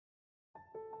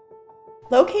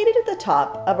Located at the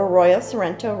top of Arroyo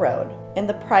Sorrento Road in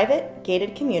the private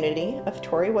gated community of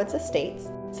Torrey Woods Estates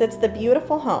sits the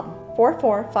beautiful home,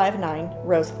 4459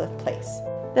 Rosecliff Place.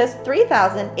 This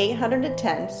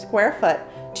 3,810 square foot,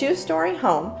 two-story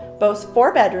home boasts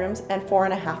 4 bedrooms and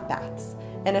 4.5 baths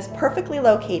and is perfectly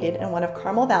located in one of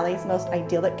Carmel Valley's most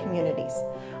idyllic communities,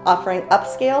 offering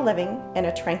upscale living in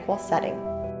a tranquil setting.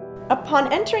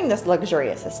 Upon entering this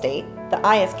luxurious estate, the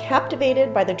eye is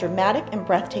captivated by the dramatic and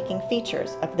breathtaking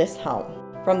features of this home.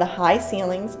 From the high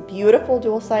ceilings, beautiful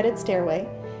dual-sided stairway,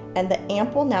 and the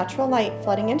ample natural light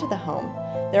flooding into the home,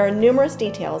 there are numerous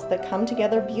details that come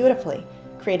together beautifully,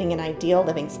 creating an ideal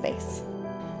living space.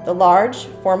 The large,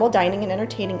 formal dining and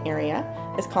entertaining area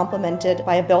is complemented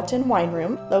by a built-in wine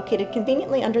room located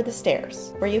conveniently under the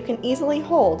stairs, where you can easily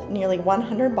hold nearly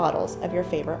 100 bottles of your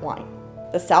favorite wine.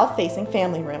 The south-facing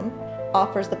family room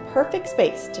offers the perfect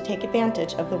space to take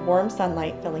advantage of the warm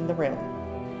sunlight filling the room.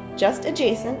 Just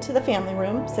adjacent to the family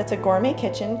room sits a gourmet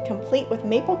kitchen complete with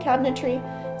maple cabinetry,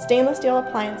 stainless steel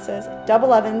appliances,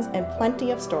 double ovens, and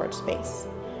plenty of storage space.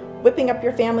 Whipping up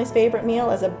your family's favorite meal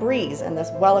is a breeze in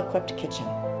this well-equipped kitchen.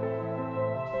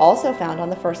 Also found on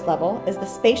the first level is the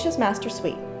spacious master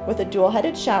suite with a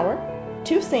dual-headed shower,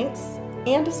 2 sinks,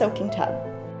 and a soaking tub.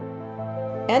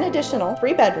 An additional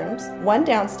 3 bedrooms, 1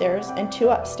 downstairs and 2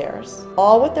 upstairs,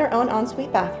 all with their own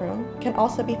ensuite bathroom, can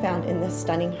also be found in this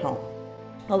stunning home.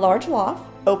 A large loft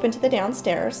open to the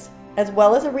downstairs, as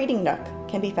well as a reading nook,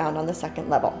 can be found on the second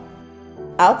level.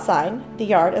 Outside, the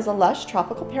yard is a lush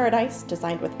tropical paradise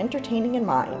designed with entertaining in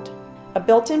mind. A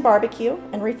built-in barbecue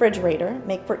and refrigerator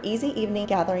make for easy evening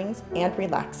gatherings and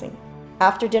relaxing.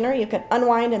 After dinner, you can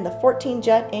unwind in the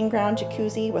 14-jet in-ground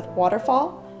jacuzzi with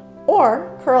waterfall,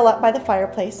 or curl up by the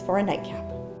fireplace for a nightcap.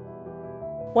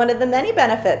 One of the many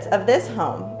benefits of this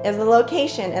home is the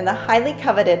location in the highly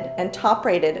coveted and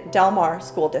top-rated Del Mar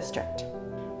School District.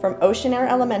 From Ocean Air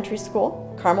Elementary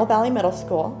School, Carmel Valley Middle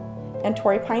School, and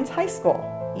Torrey Pines High School,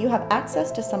 you have access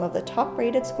to some of the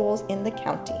top-rated schools in the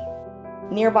county.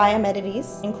 Nearby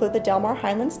amenities include the Del Mar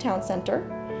Highlands Town Center,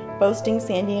 boasting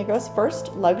San Diego's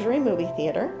first luxury movie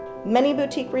theater, many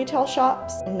boutique retail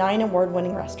shops, and 9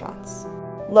 award-winning restaurants.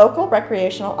 Local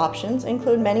recreational options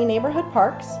include many neighborhood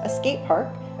parks, a skate park,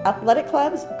 athletic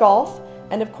clubs, golf,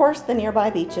 and of course the nearby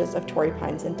beaches of Torrey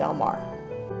Pines and Del Mar.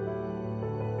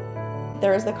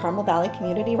 There is the Carmel Valley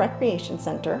Community Recreation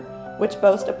Center, which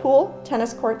boasts a pool,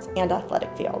 tennis courts, and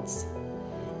athletic fields.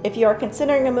 If you are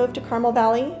considering a move to Carmel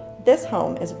Valley, this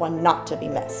home is one not to be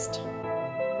missed.